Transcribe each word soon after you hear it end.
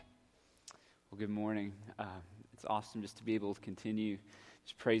Well, good morning. It's awesome just to be able to continue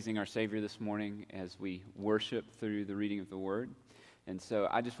just praising our Savior this morning as we worship through the reading of the Word. And so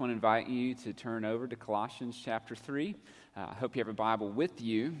I just want to invite you to turn over to Colossians chapter 3. I hope you have a Bible with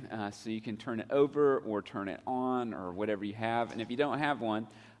you so you can turn it over or turn it on or whatever you have. And if you don't have one,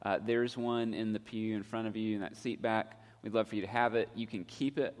 there's one in the pew in front of you in that seat back. We'd love for you to have it. You can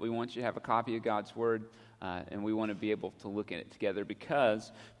keep it. We want you to have a copy of God's Word, and we want to be able to look at it together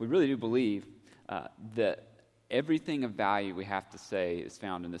because we really do believe that everything of value we have to say is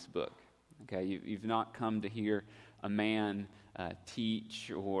found in this book. Okay, you've not come to hear a man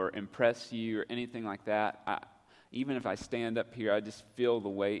teach or impress you or anything like that. Even if I stand up here, I just feel the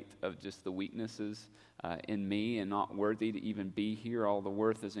weight of just the weaknesses in me and not worthy to even be here. All the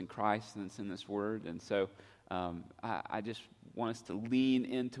worth is in Christ and it's in this Word. And so I just want us to lean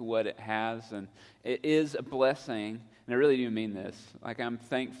into what it has. And it is a blessing, and I really do mean this. Like, I'm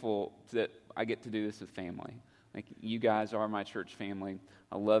thankful that I get to do this with family. Like, you guys are my church family.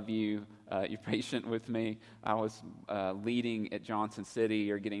 I love you. You're patient with me. I was leading at Johnson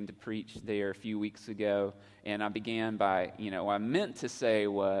City or getting to preach there a few weeks ago, and I began by, what I meant to say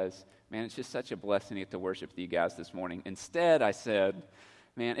was, man, it's just such a blessing to get to worship with you guys this morning. Instead, I said,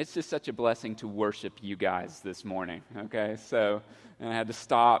 man, it's just such a blessing to worship you guys this morning, okay? So, and I had to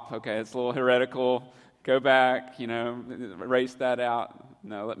stop. Okay, it's a little heretical. Go back, erase that out.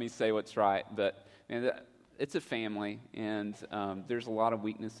 No, let me say what's right. But, man, it's a family, and there's a lot of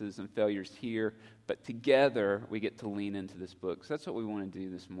weaknesses and failures here, but together we get to lean into this book. So that's what we want to do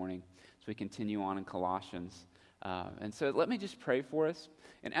this morning as we continue on in Colossians. And so let me just pray for us.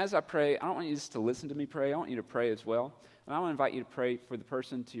 And as I pray, I don't want you just to listen to me pray. I want you to pray as well. And I want to invite you to pray for the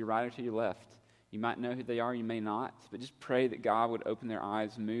person to your right or to your left. You might know who they are, you may not, but just pray that God would open their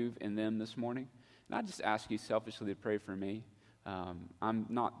eyes, move in them this morning. And I just ask you selfishly to pray for me. I'm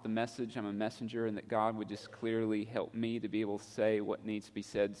not the message, I'm a messenger, and that God would just clearly help me to be able to say what needs to be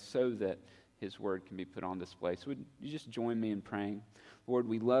said so that His Word can be put on display. So would you just join me in praying? Lord,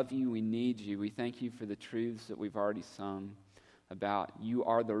 we love you, we need you. We thank you for the truths that we've already sung about you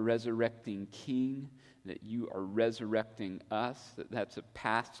are the resurrecting King, that you are resurrecting us, that's a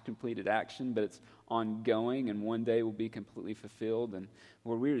past completed action, but it's ongoing and one day will be completely fulfilled. And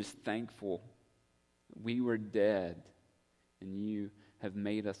Lord, we're just thankful we were dead and you have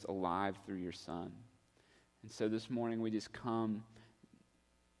made us alive through your Son. And so this morning we just come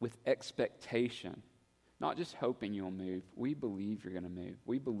with expectation, not just hoping you'll move. We believe you're going to move.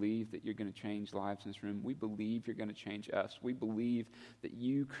 We believe that you're going to change lives in this room. We believe you're going to change us. We believe that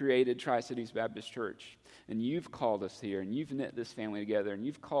you created Tri-Cities Baptist Church, and you've called us here, and you've knit this family together, and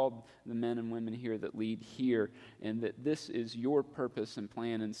you've called the men and women here that lead here, and that this is your purpose and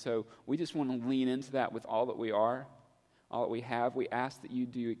plan. And so we just want to lean into that with all that we are, all that we have. We ask that you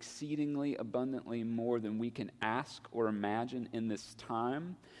do exceedingly abundantly more than we can ask or imagine in this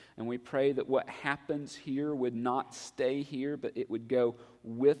time. And we pray that what happens here would not stay here, but it would go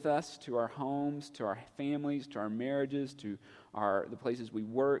with us to our homes, to our families, to our marriages, to the places we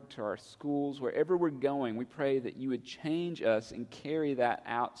work, to our schools, wherever we're going. We pray that you would change us and carry that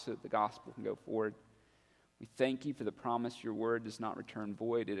out so that the gospel can go forward. We thank you for the promise your word does not return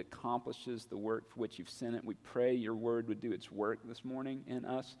void. It accomplishes the work for which you've sent it. We pray your word would do its work this morning in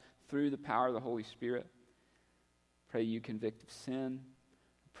us through the power of the Holy Spirit. Pray you convict of sin.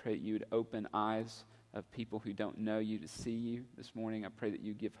 Pray you would open eyes of people who don't know you to see you this morning. I pray that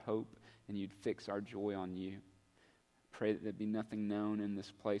you give hope and you'd fix our joy on you. Pray that there'd be nothing known in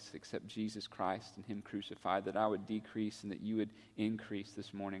this place except Jesus Christ and Him crucified, that I would decrease and that you would increase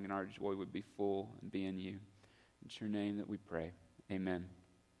this morning and our joy would be full and be in you. It's your name that we pray. Amen.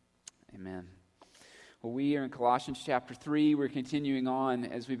 Amen. Well, we are in Colossians chapter 3. We're continuing on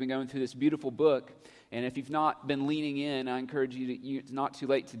as we've been going through this beautiful book. And if you've not been leaning in, I encourage you it's not too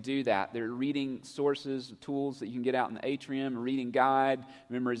late to do that. There are reading sources, tools that you can get out in the atrium, a reading guide,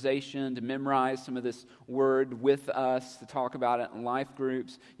 memorization, to memorize some of this word with us, to talk about it in life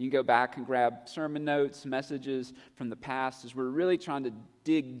groups. You can go back and grab sermon notes, messages from the past, as we're really trying to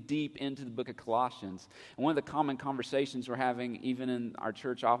dig deep into the book of Colossians. And one of the common conversations we're having, even in our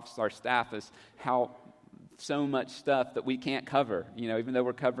church office, our staff, is how so much stuff that we can't cover. Even though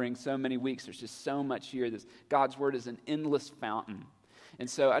we're covering so many weeks, there's just so much here. God's Word is an endless fountain. And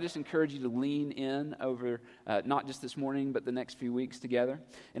so I just encourage you to lean in over not just this morning, but the next few weeks together.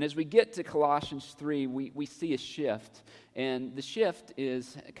 And as we get to Colossians 3, we see a shift. And the shift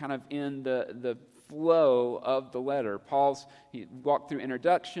is kind of in the flow of the letter. He walked through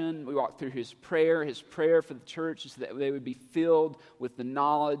introduction, we walked through his prayer. His prayer for the church is that they would be filled with the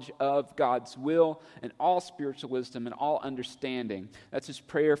knowledge of God's will and all spiritual wisdom and all understanding. That's his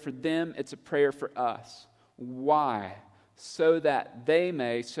prayer for them. It's a prayer for us. Why? So that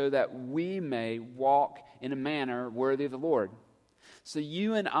we may walk in a manner worthy of the Lord. So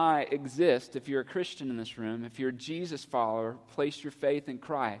you and I exist, if you're a Christian in this room, if you're a Jesus follower, place your faith in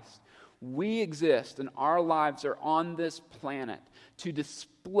Christ. We exist and our lives are on this planet to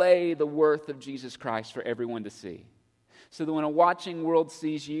display the worth of Jesus Christ for everyone to see. So that when a watching world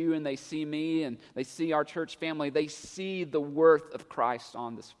sees you and they see me and they see our church family, they see the worth of Christ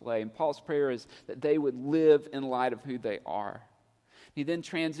on display. And Paul's prayer is that they would live in light of who they are. He then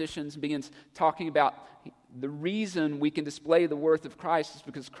transitions and begins talking about the reason we can display the worth of Christ is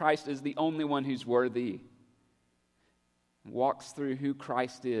because Christ is the only one who's worthy. Walks through who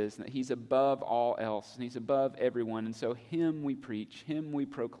Christ is, and that he's above all else, and he's above everyone. And so him we preach, him we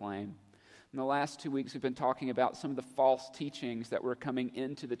proclaim. In the last 2 weeks, we've been talking about some of the false teachings that were coming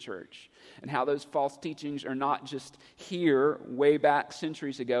into the church, and how those false teachings are not just here way back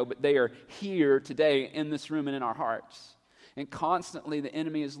centuries ago, but they are here today in this room and in our hearts. And constantly the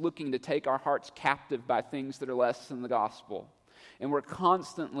enemy is looking to take our hearts captive by things that are less than the gospel. And we're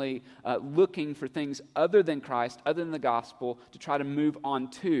constantly looking for things other than Christ, other than the gospel, to try to move on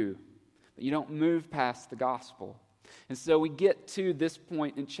to. But you don't move past the gospel. And so we get to this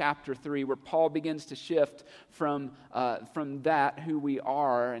point in chapter 3 where Paul begins to shift from that, who we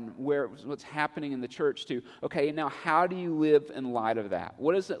are and what's happening in the church, to, okay, now how do you live in light of that?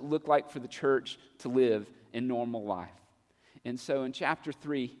 What does it look like for the church to live in normal life? And so in chapter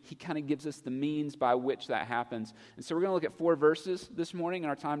 3, he kind of gives us the means by which that happens. And so we're going to look at 4 verses this morning in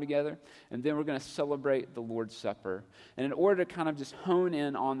our time together, and then we're going to celebrate the Lord's Supper. And in order to kind of just hone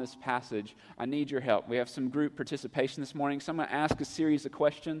in on this passage, I need your help. We have some group participation this morning, so I'm going to ask a series of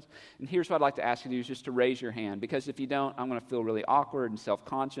questions. And here's what I'd like to ask you to do, is just to raise your hand, because if you don't, I'm going to feel really awkward and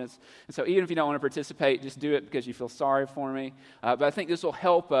self-conscious. And so even if you don't want to participate, just do it because you feel sorry for me. But I think this will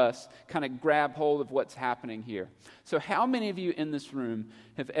help us kind of grab hold of what's happening here. So how many of you in this room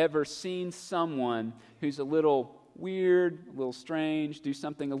have ever seen someone who's a little weird, a little strange, do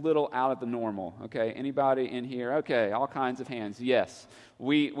something a little out of the normal? Okay, anybody in here? Okay, all kinds of hands. Yes,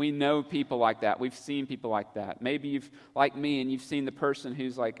 we know people like that. We've seen people like that. Maybe you've, like me, and you've seen the person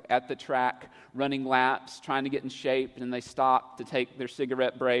who's like at the track running laps, trying to get in shape, and they stop to take their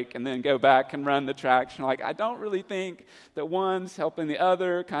cigarette break and then go back and run the track. And you're like, I don't really think that one's helping the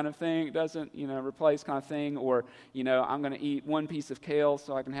other kind of thing. It doesn't, replace kind of thing. Or, I'm going to eat one piece of kale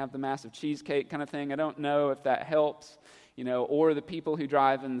so I can have the massive cheesecake kind of thing. I don't know if that helps. Or the people who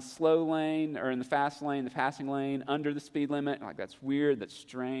drive in the slow lane or in the fast lane, the passing lane, under the speed limit. Like, that's weird, that's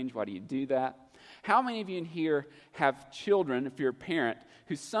strange, why do you do that? How many of you in here have children, if you're a parent,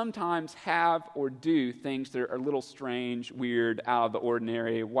 who sometimes have or do things that are a little strange, weird, out of the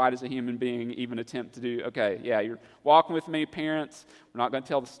ordinary? Why does a human being even attempt to do? Okay, yeah, you're walking with me, parents. We're not going to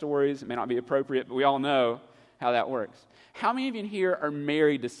tell the stories. It may not be appropriate, but we all know how that works. How many of you in here are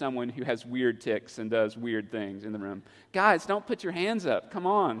married to someone who has weird tics and does weird things in the room? Guys, don't put your hands up. Come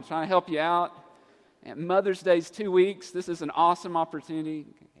on, I'm trying to help you out. And Mother's Day's 2 weeks. This is an awesome opportunity.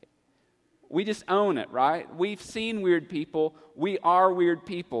 We just own it, right? We've seen weird people. We are weird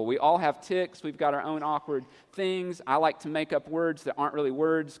people. We all have tics. We've got our own awkward things. I like to make up words that aren't really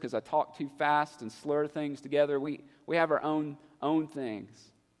words because I talk too fast and slur things together. We have our own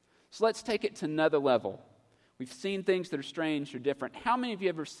things. So let's take it to another level. We've seen things that are strange or different. How many of you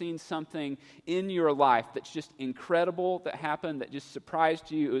have ever seen something in your life that's just incredible that happened, that just surprised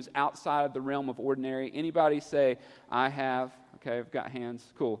you? It was outside of the realm of ordinary. Anybody say, I have? Okay, I've got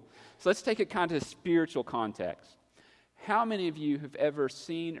hands. Cool. So let's take it kind of to spiritual context. How many of you have ever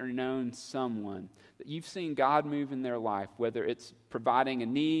seen or known someone that you've seen God move in their life, whether it's providing a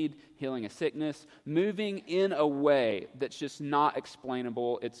need, healing a sickness, moving in a way that's just not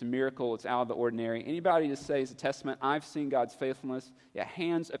explainable? It's a miracle. It's out of the ordinary. Anybody just say as a testament, I've seen God's faithfulness? Yeah,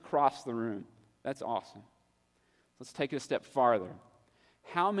 hands across the room. That's awesome. Let's take it a step farther.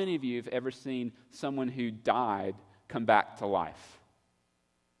 How many of you have ever seen someone who died come back to life?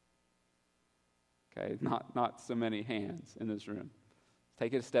 Okay, not so many hands in this room.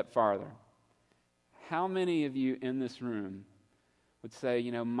 Take it a step farther. How many of you in this room would say,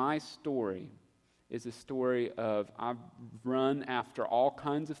 my story is a story of I've run after all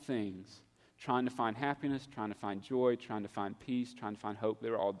kinds of things, trying to find happiness, trying to find joy, trying to find peace, trying to find hope. They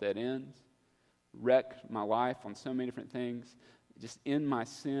were all dead ends. Wrecked my life on so many different things, just in my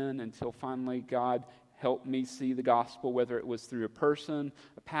sin, until finally God helped me see the gospel, whether it was through a person,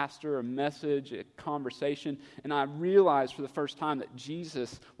 a pastor, a message, a conversation. And I realized for the first time that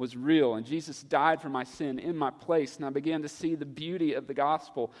Jesus was real, and Jesus died for my sin in my place. And I began to see the beauty of the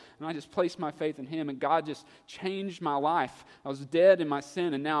gospel. And I just placed my faith in Him, and God just changed my life. I was dead in my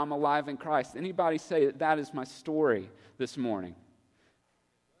sin, and now I'm alive in Christ. Anybody say that that is my story this morning?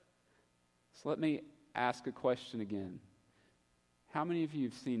 So let me ask a question again. How many of you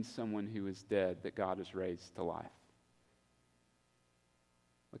have seen someone who is dead that God has raised to life?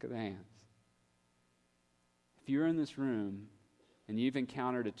 Look at the hands. If you're in this room and you've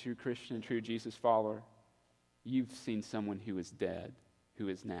encountered a true Christian, a true Jesus follower, you've seen someone who is dead, who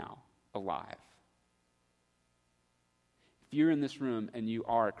is now alive. If you're in this room and you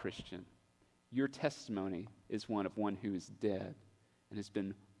are a Christian, your testimony is one who is dead and has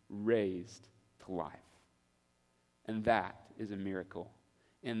been raised to life. And that is a miracle.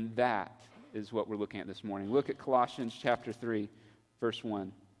 And that is what we're looking at this morning. Look at Colossians chapter 3, verse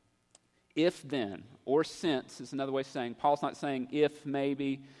 1. If then, or since, is another way of saying, Paul's not saying if,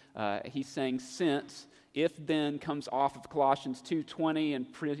 maybe. He's saying since. If then comes off of Colossians 2:20 and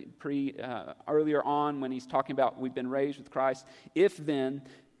earlier on when he's talking about we've been raised with Christ. If then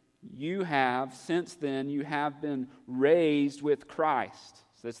since then you have been raised with Christ.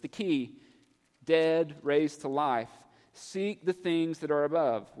 So that's the key. Dead, raised to life. Seek the things that are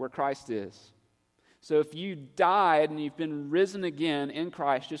above, where Christ is. So if you died and you've been risen again in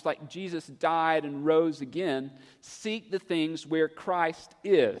Christ, just like Jesus died and rose again, seek the things where Christ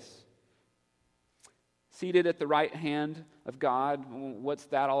is. Seated at the right hand of God. What's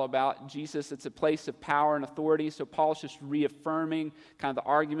that all about? Jesus, it's a place of power and authority. So Paul's just reaffirming kind of the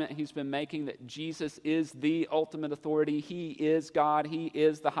argument he's been making that Jesus is the ultimate authority. He is God. He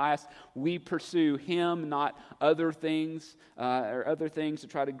is the highest. We pursue Him, not other things or other things to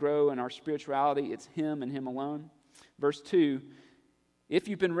try to grow in our spirituality. It's Him and Him alone. Verse 2, if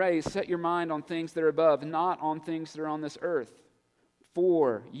you've been raised, set your mind on things that are above, not on things that are on this earth.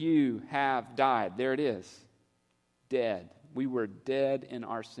 For you have died. There it is. Dead. We were dead in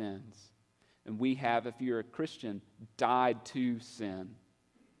our sins. And we have, if you're a Christian, died to sin.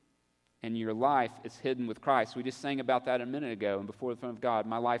 And your life is hidden with Christ. We just sang about that a minute ago. And before the throne of God,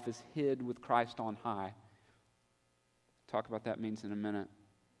 my life is hid with Christ on high. Talk about that means in a minute.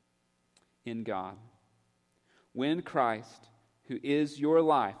 In God. When Christ, who is your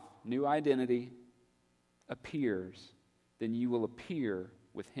life, new identity, appears, then you will appear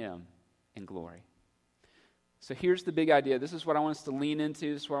with Him in glory. So here's the big idea. This is what I want us to lean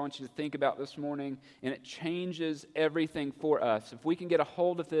into. This is what I want you to think about this morning. And it changes everything for us. If we can get a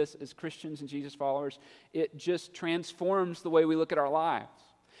hold of this as Christians and Jesus followers, it just transforms the way we look at our lives.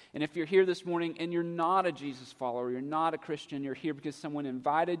 And if you're here this morning and you're not a Jesus follower, you're not a Christian, you're here because someone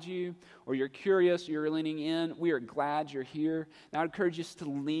invited you, or you're curious, or you're leaning in, we are glad you're here. And I would encourage you to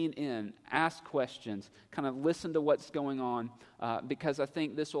lean in, ask questions, kind of listen to what's going on, because I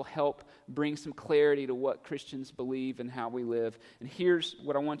think this will help bring some clarity to what Christians believe and how we live. And here's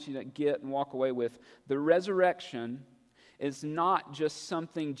what I want you to get and walk away with. The resurrection is not just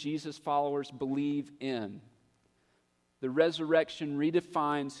something Jesus followers believe in. The resurrection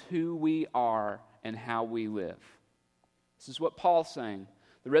redefines who we are and how we live. This is what Paul's saying.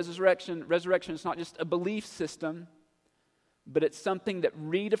 The resurrection is not just a belief system, but it's something that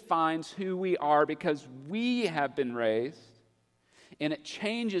redefines who we are because we have been raised, and it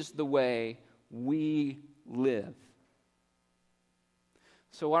changes the way we live.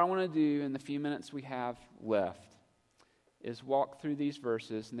 So what I want to do in the few minutes we have left is walk through these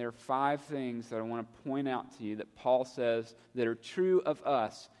verses, and there are 5 things that I want to point out to you that Paul says that are true of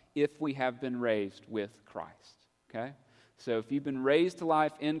us if we have been raised with Christ, okay? So if you've been raised to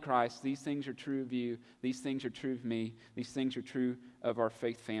life in Christ, these things are true of you, these things are true of me, these things are true of our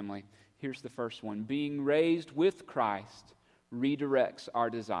faith family. Here's the first one. Being raised with Christ redirects our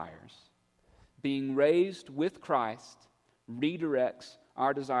desires. Being raised with Christ redirects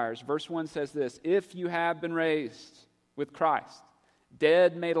our desires. Verse 1 says this, if you have been raised with Christ,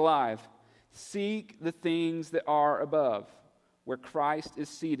 dead made alive, seek the things that are above, where Christ is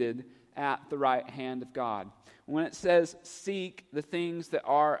seated at the right hand of God. When it says seek the things that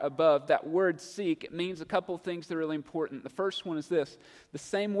are above, that word seek, it means a couple of things that are really important. The first one is this. The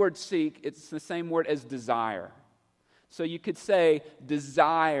same word seek, it's the same word as desire. So you could say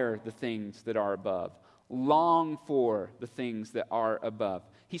desire the things that are above. Long for the things that are above.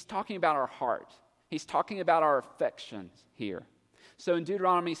 He's talking about our heart. He's talking about our affections here. So in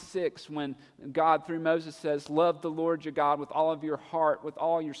Deuteronomy 6, when God through Moses says, love the Lord your God with all of your heart, with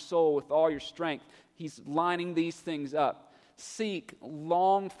all your soul, with all your strength, he's lining these things up. Seek,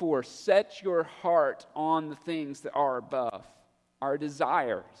 long for, set your heart on the things that are above, our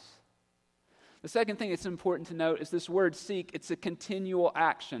desires. The second thing that's important to note is this word seek, it's a continual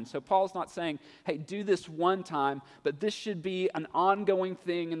action. So Paul's not saying, hey, do this one time, but this should be an ongoing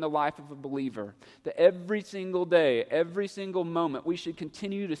thing in the life of a believer. That every single day, every single moment, we should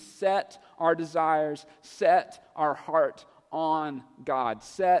continue to set our desires, set our heart on God,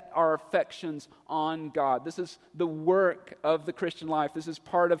 set our affections on God. This is the work of the Christian life. This is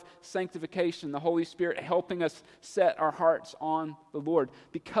part of sanctification, the Holy Spirit helping us set our hearts on the Lord.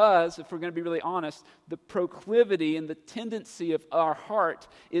 Because, if we're going to be really honest, the proclivity and the tendency of our heart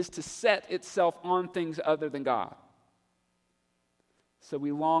is to set itself on things other than God. So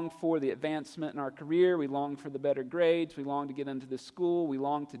we long for the advancement in our career, we long for the better grades, we long to get into this school, we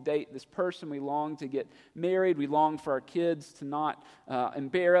long to date this person, we long to get married, we long for our kids to not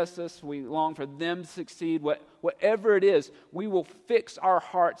embarrass us, we long for them to succeed. Whatever it is, we will fix our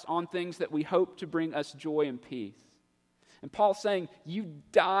hearts on things that we hope to bring us joy and peace. And Paul's saying, you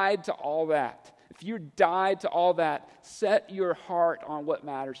died to all that. If you died to all that, set your heart on what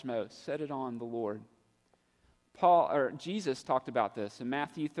matters most. Set it on the Lord. Jesus talked about this in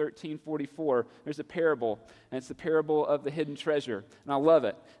Matthew 13:44. There's a parable, and it's the parable of the hidden treasure, and I love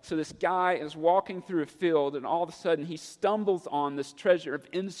it. So this guy is walking through a field, and all of a sudden he stumbles on this treasure of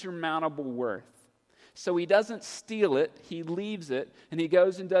insurmountable worth. So he doesn't steal it, he leaves it, and he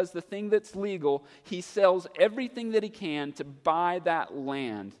goes and does the thing that's legal. He sells everything that he can to buy that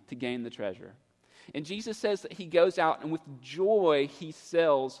land to gain the treasure. And Jesus says that he goes out, and with joy he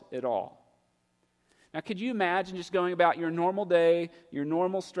sells it all. Now, could you imagine just going about your normal day, your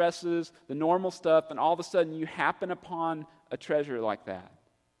normal stresses, the normal stuff, and all of a sudden you happen upon a treasure like that?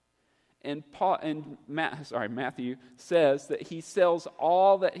 And Matthew says that he sells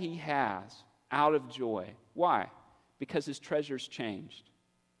all that he has out of joy. Why? Because his treasures changed.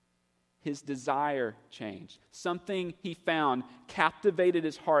 His desire changed. Something he found captivated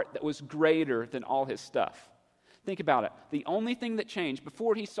his heart that was greater than all his stuff. Think about it. The only thing that changed,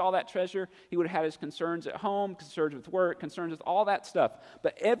 before he saw that treasure, he would have had his concerns at home, concerns with work, concerns with all that stuff.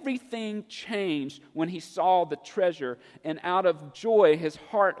 But everything changed when he saw the treasure, and out of joy, his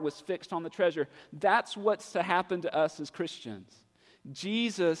heart was fixed on the treasure. That's what's to happen to us as Christians.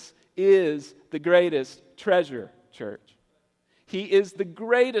 Jesus is the greatest treasure, church. He is the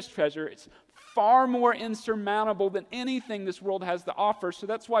greatest treasure. It's far more insurmountable than anything this world has to offer. So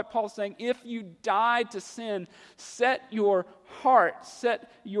that's why Paul's saying, if you died to sin, set your heart, set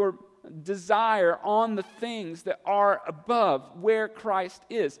your desire on the things that are above, where Christ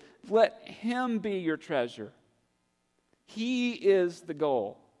is. Let him be your treasure. He is the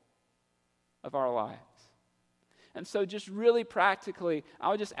goal of our lives. And so just really practically, I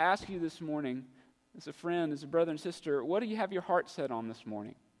would just ask you this morning, as a friend, as a brother and sister, what do you have your heart set on this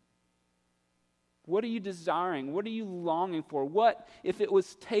morning? What are you desiring? What are you longing for? What, if it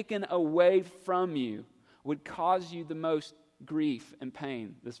was taken away from you, would cause you the most grief and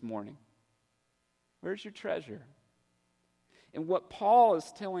pain this morning? Where's your treasure? And what Paul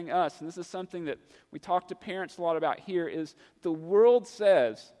is telling us, and this is something that we talk to parents a lot about here, is the world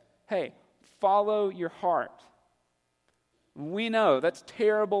says, hey, follow your heart. We know that's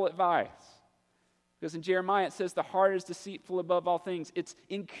terrible advice. Because in Jeremiah it says the heart is deceitful above all things. It's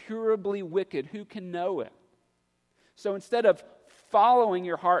incurably wicked. Who can know it? So instead of following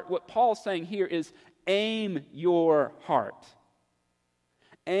your heart, what Paul's saying here is aim your heart.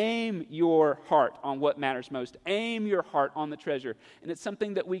 Aim your heart on what matters most. Aim your heart on the treasure. And it's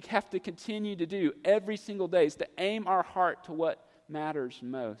something that we have to continue to do every single day, is to aim our heart to what matters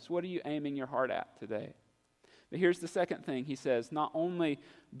most. What are you aiming your heart at today? But here's the second thing he says. Not only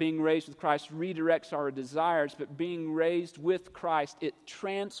being raised with Christ redirects our desires, but being raised with Christ, it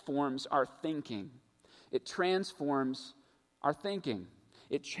transforms our thinking. It transforms our thinking.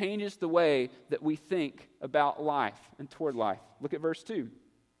 It changes the way that we think about life and toward life. Look at verse 2.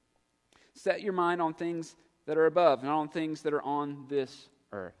 Set your mind on things that are above, not on things that are on this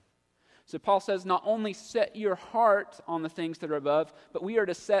earth. So Paul says, not only set your heart on the things that are above, but we are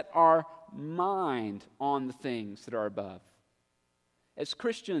to set our mind on the things that are above. As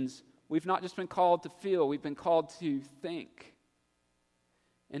Christians, we've not just been called to feel, we've been called to think.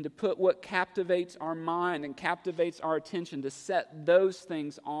 And to put what captivates our mind and captivates our attention, to set those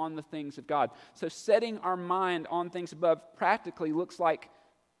things on the things of God. So setting our mind on things above practically looks like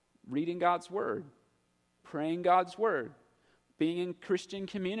reading God's Word, praying God's Word, being in Christian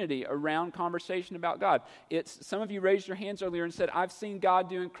community around conversation about God. It's, some of you raised your hands earlier and said, I've seen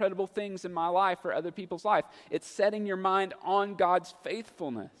God do incredible things in my life or other people's life. It's setting your mind on God's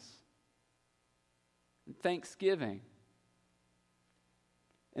faithfulness and thanksgiving.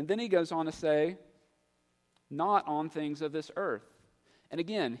 And then he goes on to say, not on things of this earth. And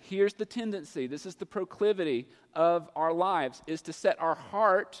again, here's the tendency. This is the proclivity of our lives, is to set our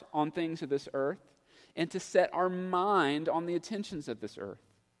heart on things of this earth and to set our mind on the attentions of this earth.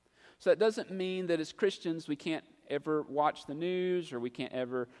 So that doesn't mean that as Christians we can't ever watch the news, or we can't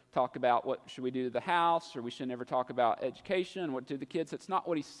ever talk about what should we do to the house, or we shouldn't ever talk about education, what to the kids. That's not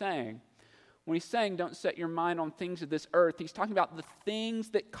what he's saying. When he's saying don't set your mind on things of this earth, he's talking about the things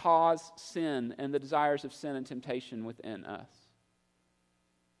that cause sin and the desires of sin and temptation within us.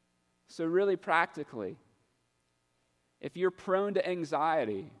 So really practically, if you're prone to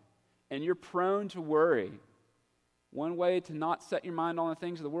anxiety and you're prone to worry, one way to not set your mind on the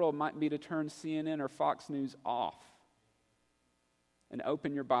things of the world might be to turn CNN or Fox News off and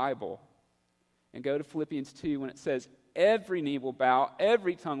open your Bible and go to Philippians 2 when it says, every knee will bow,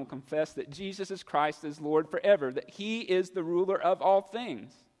 every tongue will confess that Jesus is Christ is Lord forever, that He is the ruler of all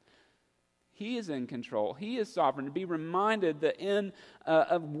things. He is in control. He is sovereign. To be reminded that in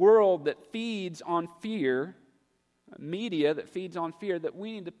a world that feeds on fear, media that feeds on fear, that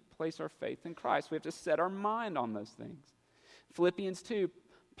we need to place our faith in Christ. We have to set our mind on those things. Philippians 2,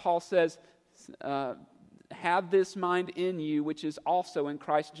 Paul says, have this mind in you, which is also in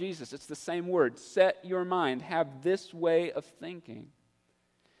Christ Jesus. It's the same word. Set your mind. Have this way of thinking.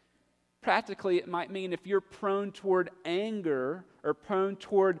 Practically, it might mean if you're prone toward anger or prone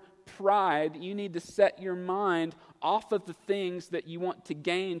toward pride, you need to set your mind off of the things that you want to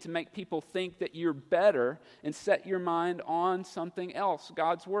gain to make people think that you're better, and set your mind on something else,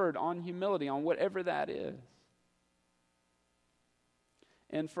 God's word, on humility, on whatever that is.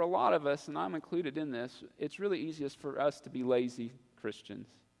 And for a lot of us, and I'm included in this, it's really easiest for us to be lazy Christians.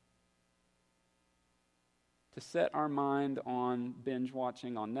 To set our mind on binge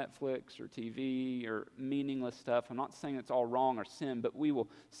watching on Netflix or TV or meaningless stuff. I'm not saying it's all wrong or sin, but we will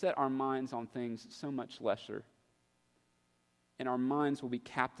set our minds on things so much lesser. And our minds will be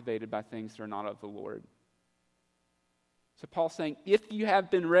captivated by things that are not of the Lord. So Paul's saying, if you have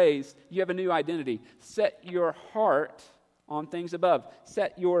been raised, you have a new identity. Set your heart on things above.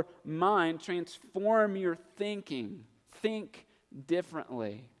 Set your mind, transform your thinking. Think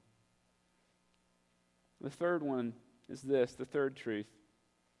differently. The third one is this, the third truth.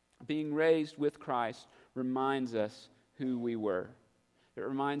 Being raised with Christ reminds us who we were. It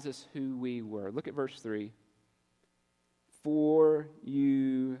reminds us who we were. Look at verse 3. For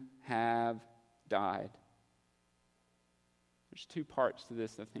you have died. There's two parts to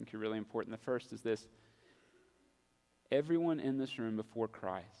this that I think are really important. The first is this. Everyone in this room before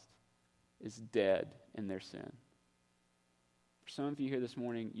Christ is dead in their sin. For some of you here this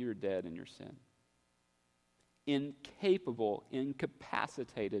morning, you're dead in your sin. Incapable,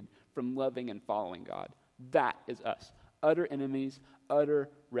 incapacitated from loving and following God. That is us. Utter enemies, utter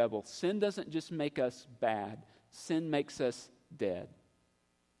rebels. Sin doesn't just make us bad. Sin makes us dead.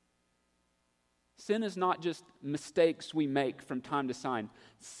 Sin is not just mistakes we make from time to time.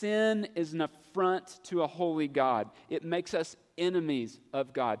 Sin is an affront to a holy God. It makes us enemies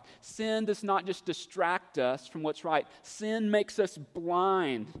of God. Sin does not just distract us from what's right. Sin makes us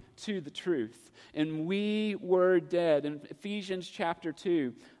blind to the truth. And we were dead. In Ephesians chapter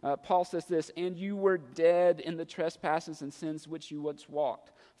 2, Paul says this, and you were dead in the trespasses and sins which you once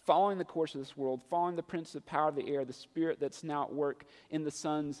walked, following the course of this world, following the prince of the power of the air, the spirit that's now at work in the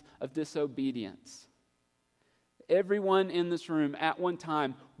sons of disobedience. Everyone in this room, at one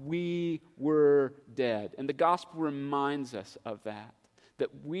time, we were dead. And the gospel reminds us of that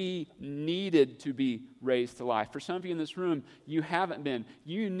we needed to be raised to life. For some of you in this room, you haven't been.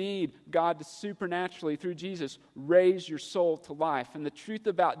 You need God to supernaturally, through Jesus, raise your soul to life. And the truth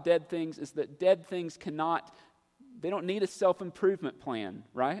about dead things is that dead things they don't need a self-improvement plan,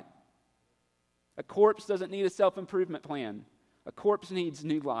 right? A corpse doesn't need a self-improvement plan. A corpse needs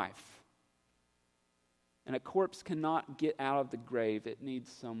new life. And a corpse cannot get out of the grave. It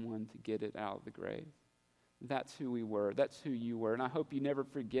needs someone to get it out of the grave. That's who we were. That's who you were. And I hope you never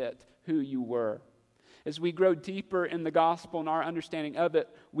forget who you were. As we grow deeper in the gospel and our understanding of it,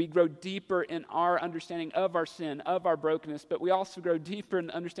 we grow deeper in our understanding of our sin, of our brokenness, but we also grow deeper in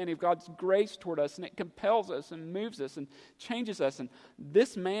the understanding of God's grace toward us, and it compels us and moves us and changes us. And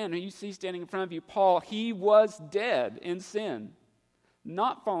this man who you see standing in front of you, Paul, he was dead in sin,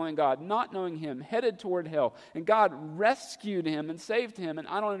 not following God, not knowing Him, headed toward hell. And God rescued him and saved him, and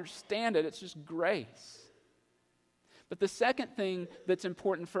I don't understand it. It's just grace. But the second thing that's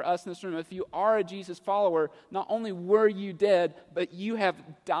important for us in this room, if you are a Jesus follower, not only were you dead, but you have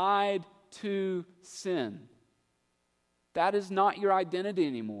died to sin. That is not your identity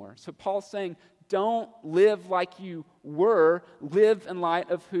anymore. So Paul's saying, don't live like you were, live in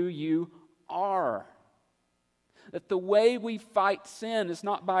light of who you are. That the way we fight sin is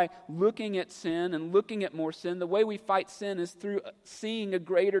not by looking at sin and looking at more sin. The way we fight sin is through seeing a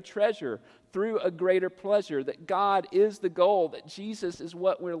greater treasure, through a greater pleasure, that God is the goal, that Jesus is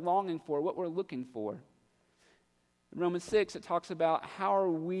what we're longing for, what we're looking for. In Romans 6, it talks about how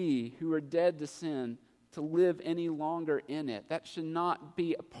are we who are dead to sin to live any longer in it. That should not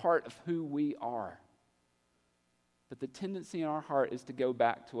be a part of who we are. But the tendency in our heart is to go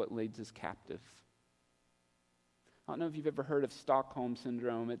back to what leads us captive. I don't know if you've ever heard of Stockholm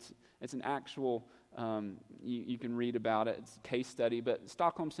Syndrome. It's an actual, you can read about it. It's a case study. But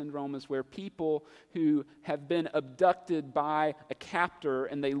Stockholm Syndrome is where people who have been abducted by a captor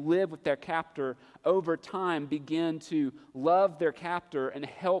and they live with their captor over time begin to love their captor and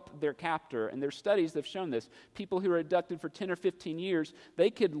help their captor. And there's studies that have shown this. People who are abducted for 10 or 15 years,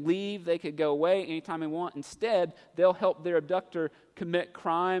 they could leave, they could go away anytime they want. Instead, they'll help their abductor commit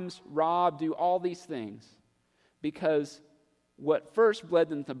crimes, rob, do all these things. Because what first led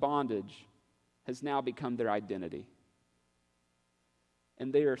them to bondage has now become their identity.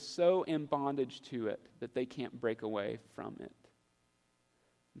 And they are so in bondage to it that they can't break away from it.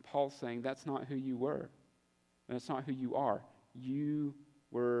 And Paul's saying that's not who you were. And that's not who you are. You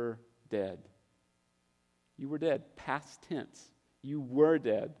were dead. You were dead. Past tense. You were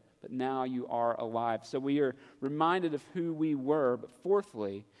dead, but now you are alive. So we are reminded of who we were. But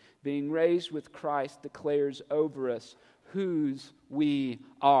fourthly, being raised with Christ declares over us whose we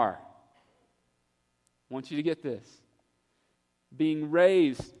are. I want you to get this. Being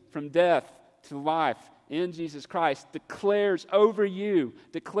raised from death to life in Jesus Christ declares over you,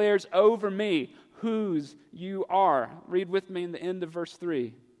 declares over me whose you are. Read with me in the end of verse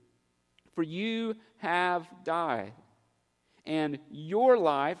 3. For you have died, and your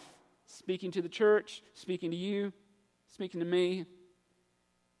life, speaking to the church, speaking to you, speaking to me,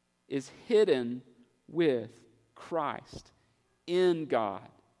 is hidden with Christ in God.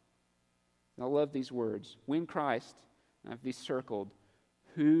 And I love these words. When Christ, I have these circled,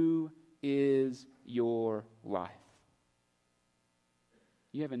 who is your life?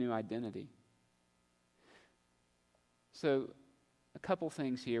 You have a new identity. So, a couple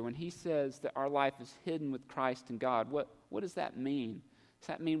things here. When he says that our life is hidden with Christ in God, what does that mean? Does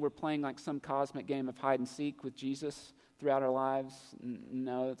that mean we're playing like some cosmic game of hide and seek with Jesus throughout our lives?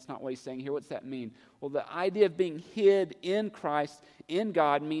 No, that's not what he's saying here. What's that mean? Well, the idea of being hid in Christ, in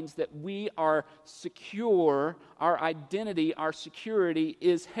God, means that we are secure. Our identity, our security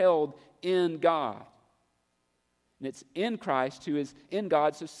is held in God. And it's in Christ who is in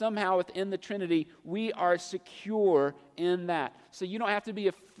God. So somehow within the Trinity, we are secure in that. So you don't have to be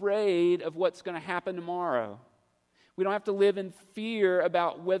afraid of what's going to happen tomorrow. We don't have to live in fear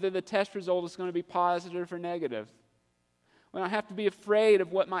about whether the test result is going to be positive or negative. We don't have to be afraid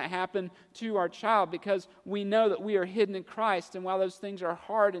of what might happen to our child because we know that we are hidden in Christ. And while those things are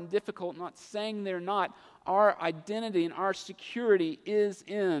hard and difficult, not saying they're not, our identity and our security is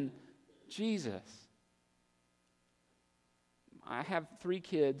in Jesus. I have 3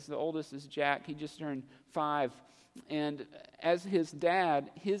 kids. The oldest is Jack. He just turned 5. And as his dad,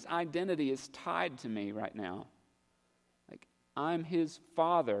 his identity is tied to me right now. Like, I'm his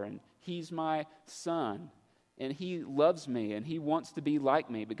father, and he's my son. And he loves me, and he wants to be like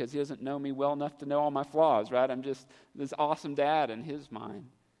me because he doesn't know me well enough to know all my flaws, right? I'm just this awesome dad in his mind.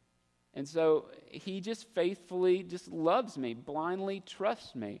 And so he just faithfully just loves me, blindly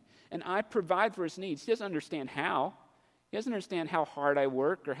trusts me. And I provide for his needs. He doesn't understand how. He doesn't understand how hard I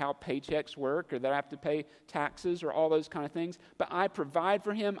work or how paychecks work or that I have to pay taxes or all those kind of things. But I provide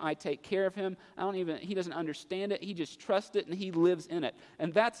for him. I take care of him. He doesn't understand it. He just trusts it and he lives in it.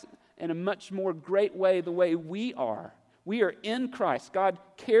 And that's in a much more great way the way we are. We are in Christ. God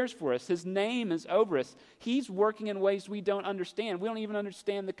cares for us. His name is over us. He's working in ways we don't understand. We don't even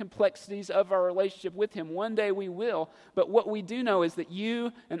understand the complexities of our relationship with him. One day we will. But what we do know is that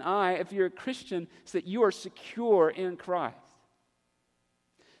you and I, if you're a Christian, is that you are secure in Christ.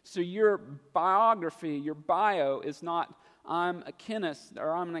 So your biography, your bio is not I'm a chemist,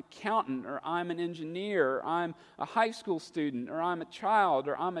 or I'm an accountant, or I'm an engineer, or I'm a high school student, or I'm a child,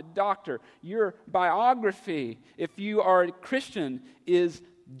 or I'm a doctor. Your biography, if you are a Christian, is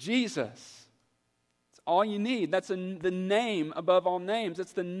Jesus. It's all you need. That's the name above all names.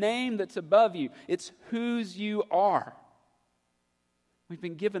 It's the name that's above you. It's whose you are. We've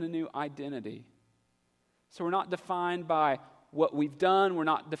been given a new identity. So we're not defined by what we've done. We're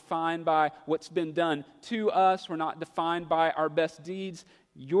not defined by what's been done to us. We're not defined by our best deeds.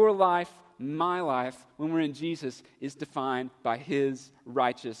 Your life, my life, when we're in Jesus, is defined by His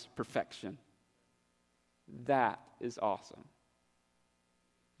righteous perfection. That is awesome.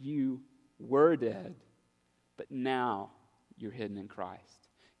 You were dead, but now you're hidden in Christ.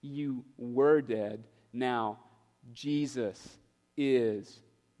 You were dead, now Jesus is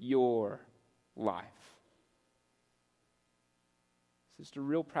your life. It's just a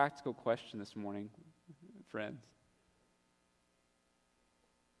real practical question this morning, friends.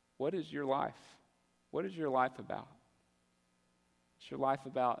 What is your life? What is your life about? Is your life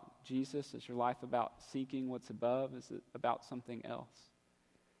about Jesus? Is your life about seeking what's above? Is it about something else?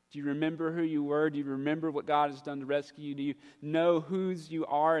 Do you remember who you were? Do you remember what God has done to rescue you? Do you know whose you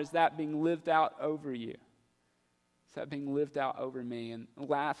are? Is that being lived out over you? Is that being lived out over me? And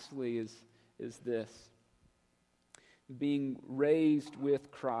lastly is this. Being raised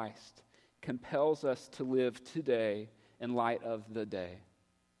with Christ compels us to live today in light of the day.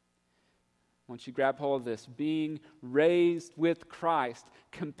 Once you grab hold of this, being raised with Christ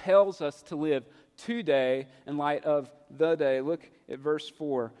compels us to live today in light of the day. Look at verse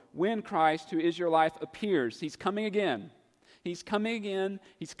 4. When Christ, who is your life, appears, He's coming again. He's coming again.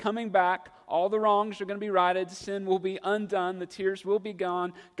 He's coming back. All the wrongs are going to be righted. Sin will be undone. The tears will be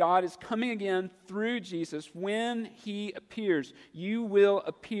gone. God is coming again through Jesus. When He appears, you will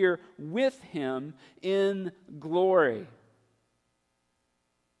appear with Him in glory.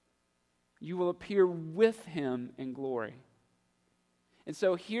 You will appear with Him in glory. And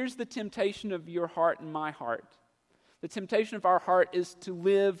so here's the temptation of your heart and my heart. The temptation of our heart is to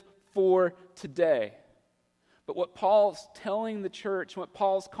live for today. But what Paul's telling the church, what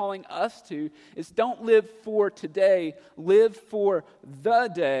Paul's calling us to, is don't live for today, live for the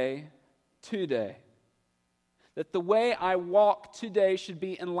day today. That the way I walk today should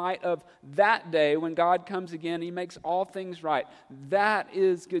be in light of that day when God comes again. He makes all things right. That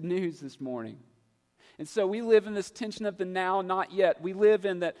is good news this morning. And so we live in this tension of the now, not yet. We live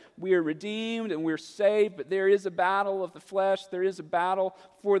in that we are redeemed and we're saved, but there is a battle of the flesh. There is a battle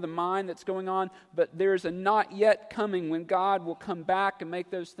for the mind that's going on, but there's a not yet coming when God will come back and make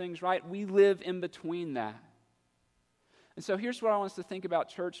those things right. We live in between that. And so here's what I want us to think about,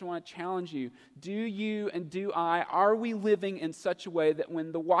 church. I want to challenge you. Do you and do I, are we living in such a way that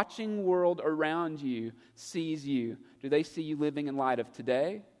when the watching world around you sees you, do they see you living in light of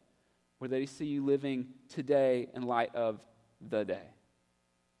today? Or they see you living today in light of the day?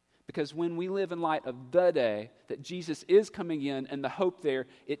 Because when we live in light of the day, that Jesus is coming in and the hope there,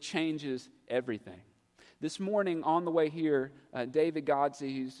 it changes everything. This morning on the way here, David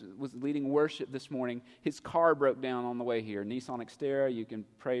Godsey, who was leading worship this morning, his car broke down on the way here. Nissan Xterra, you can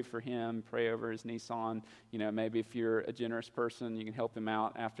pray for him, pray over his Nissan. You know, maybe if you're a generous person, you can help him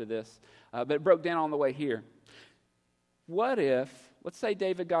out after this. But it broke down on the way here. What if, let's say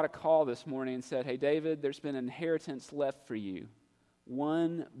David got a call this morning and said, hey, David, there's been an inheritance left for you.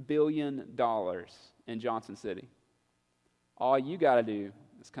 $1 billion in Johnson City. All you got to do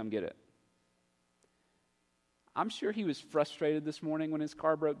is come get it. I'm sure he was frustrated this morning when his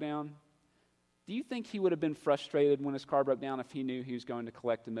car broke down. Do you think he would have been frustrated when his car broke down if he knew he was going to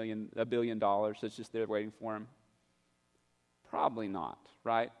collect $1 billion that's just there waiting for him? Probably not,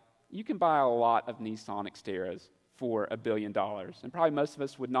 right? You can buy a lot of Nissan Xterras for $1 billion. And probably most of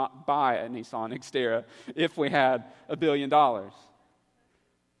us would not buy a Nissan Xterra if we had $1 billion.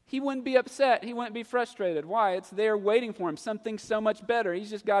 He wouldn't be upset. He wouldn't be frustrated. Why? It's there waiting for him. Something so much better. He's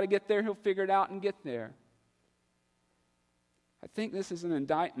just got to get there. He'll figure it out and get there. I think this is an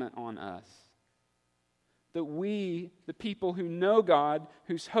indictment on us. That we, the people who know God,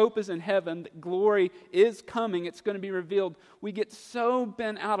 whose hope is in heaven, that glory is coming, it's going to be revealed. We get so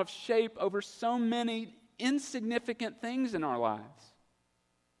bent out of shape over so many insignificant things in our lives.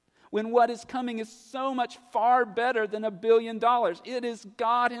 When what is coming is so much far better than $1 billion. It is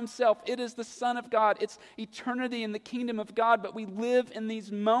God Himself. It is the Son of God. It's eternity in the kingdom of God. But we live in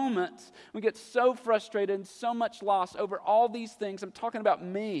these moments. We get so frustrated and so much loss over all these things. I'm talking about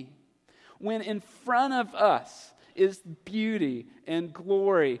me. When in front of us is beauty and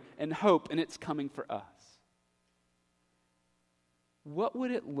glory and hope, and it's coming for us. What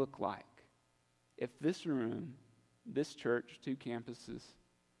would it look like if this room, this church, 2 campuses,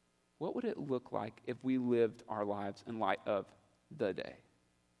 what would it look like if we lived our lives in light of the day?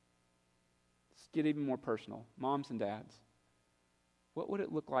 Let's get even more personal. Moms and dads, what would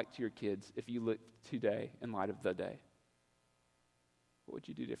it look like to your kids if you lived today in light of the day? What would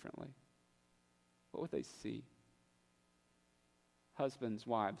you do differently? What would they see? Husbands,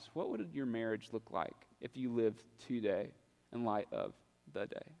 wives, what would your marriage look like if you lived today in light of the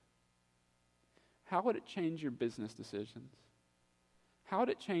day? How would it change your business decisions? How would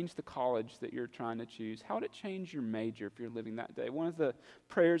it change the college that you're trying to choose? How would it change your major if you're living that day? One of the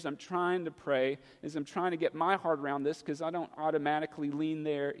prayers I'm trying to pray is I'm trying to get my heart around this because I don't automatically lean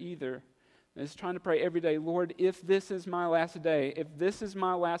there either. Is trying to pray every day, Lord, if this is my last day, if this is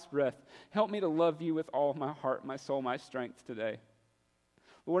my last breath, help me to love you with all my heart, my soul, my strength today.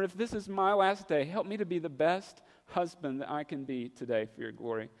 Lord, if this is my last day, help me to be the best husband that I can be today for your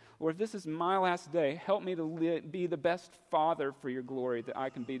glory. Lord, if this is my last day, help me to be the best father for your glory that I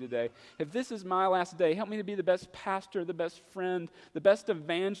can be today. If this is my last day, help me to be the best pastor, the best friend, the best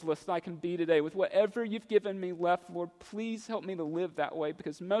evangelist I can be today. With whatever you've given me left, Lord, please help me to live that way,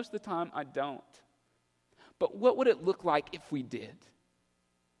 because most of the time I don't. But what would it look like if we did?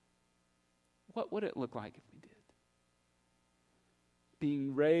 What would it look like if we did?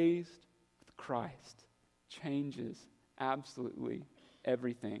 Being raised with Christ changes absolutely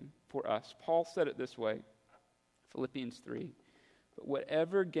everything for us. Paul said it this way, Philippians 3, but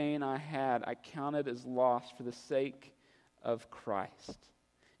whatever gain I had, I counted as loss for the sake of Christ.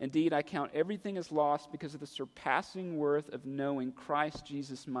 Indeed, I count everything as loss because of the surpassing worth of knowing Christ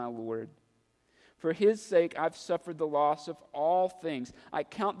Jesus my Lord. For his sake, I've suffered the loss of all things. I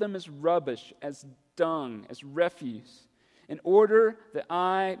count them as rubbish, as dung, as refuse, in order that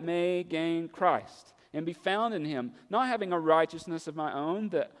I may gain Christ and be found in him, not having a righteousness of my own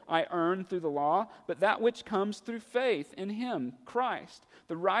that I earn through the law, but that which comes through faith in him, Christ,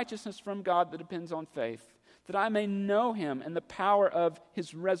 the righteousness from God that depends on faith, that I may know him and the power of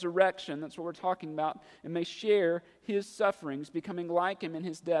his resurrection, that's what we're talking about, and may share his sufferings, becoming like him in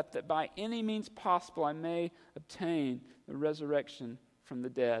his death, that by any means possible I may obtain the resurrection from the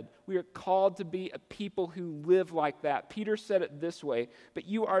dead. We are called to be a people who live like that. Peter said it this way, but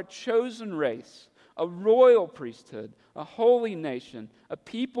you are a chosen race, a royal priesthood, a holy nation, a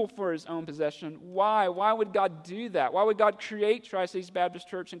people for his own possession. Why? Why would God do that? Why would God create Tri-Cities Baptist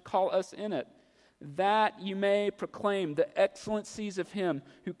Church and call us in it? That you may proclaim the excellencies of him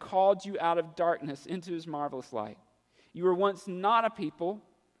who called you out of darkness into his marvelous light. You were once not a people,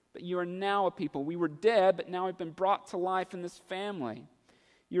 but you are now a people. We were dead, but now we've been brought to life in this family.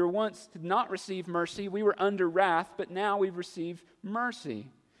 You were once did not receive mercy. We were under wrath, but now we've received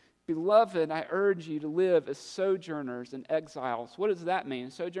mercy. Beloved, I urge you to live as sojourners and exiles. What does that mean?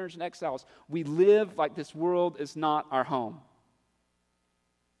 Sojourners and exiles. We live like this world is not our home.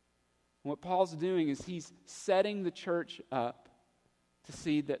 What Paul's doing is he's setting the church up to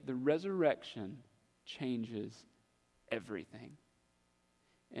see that the resurrection changes everything.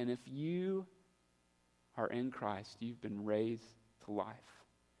 And if you are in Christ, you've been raised to life.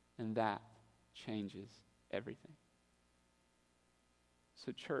 And that changes everything.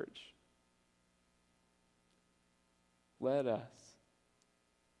 So, church, let us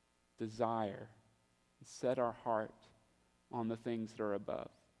desire and set our heart on the things that are above,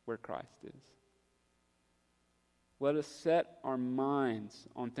 where Christ is. Let us set our minds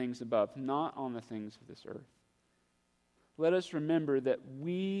on things above, not on the things of this earth. Let us remember that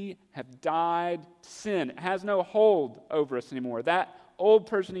we have died to sin. It has no hold over us anymore. That old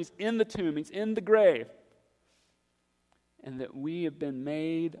person, he's in the tomb, he's in the grave. And that we have been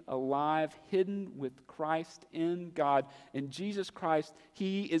made alive, hidden with Christ in God. In Jesus Christ,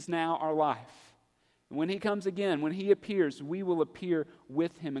 he is now our life. And when he comes again, when he appears, we will appear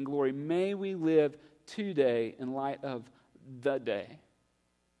with him in glory. May we live today in light of the day.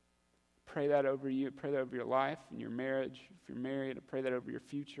 Pray that over you. Pray that over your life and your marriage. If you're married, pray that over your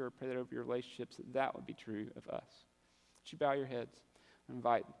future. Pray that over your relationships, that would be true of us. Would you bow your heads? I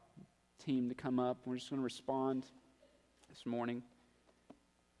invite the team to come up. We're just going to respond this morning.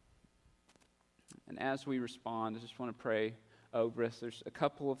 And as we respond, I just want to pray over us. There's a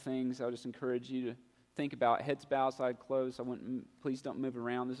couple of things I'll just encourage you to think about. Heads bowed, eyes closed. Please don't move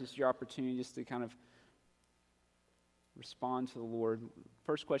around. This is your opportunity just to kind of respond to the Lord.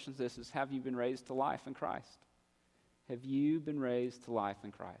 First question is this, have you been raised to life in Christ? Have you been raised to life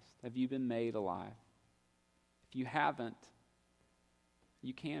in Christ? Have you been made alive? If you haven't,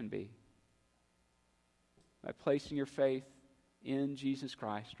 you can be. By placing your faith in Jesus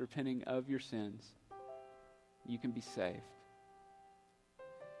Christ, repenting of your sins, you can be saved.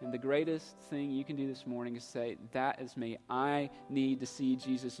 And the greatest thing you can do this morning is say, that is me. I need to see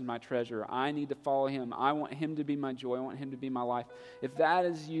Jesus as my treasure. I need to follow him. I want him to be my joy. I want him to be my life. If that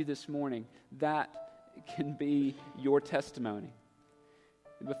is you this morning, that can be your testimony.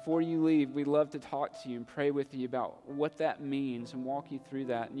 Before you leave, we'd love to talk to you and pray with you about what that means and walk you through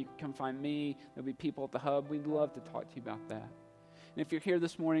that. And you can come find me. There'll be people at the hub. We'd love to talk to you about that. And if you're here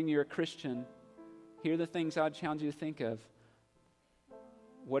this morning, you're a Christian, here are the things I'd challenge you to think of.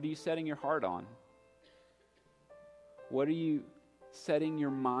 What are you setting your heart on? What are you setting your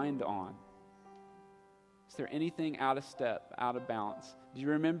mind on? Is there anything out of step, out of balance? Do you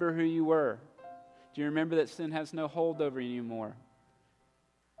remember who you were? Do you remember that sin has no hold over you anymore?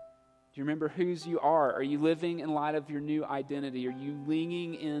 Do you remember whose you are? Are you living in light of your new identity? Are you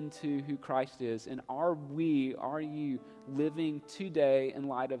leaning into who Christ is? And are you living today in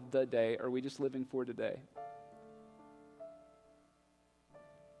light of the day? Or are we just living for today?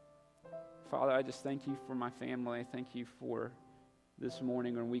 Father, I just thank you for my family. Thank you for this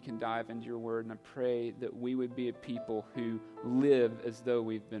morning when we can dive into your word. And I pray that we would be a people who live as though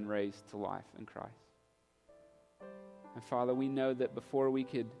we've been raised to life in Christ. And Father, we know that before we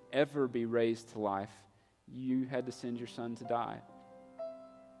could ever be raised to life, you had to send your Son to die.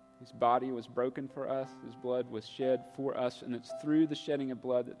 His body was broken for us. His blood was shed for us. And it's through the shedding of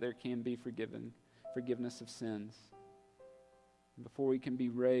blood that there can be forgiveness of sins. And before we can be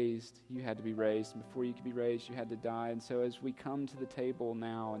raised, you had to be raised. And before you could be raised, you had to die. And so as we come to the table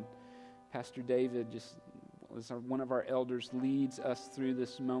now, and Pastor David just as one of our elders leads us through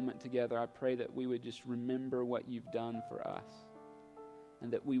this moment together, I pray that we would just remember what you've done for us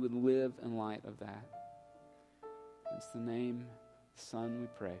and that we would live in light of that. It's the name of the Son we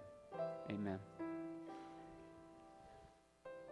pray. Amen.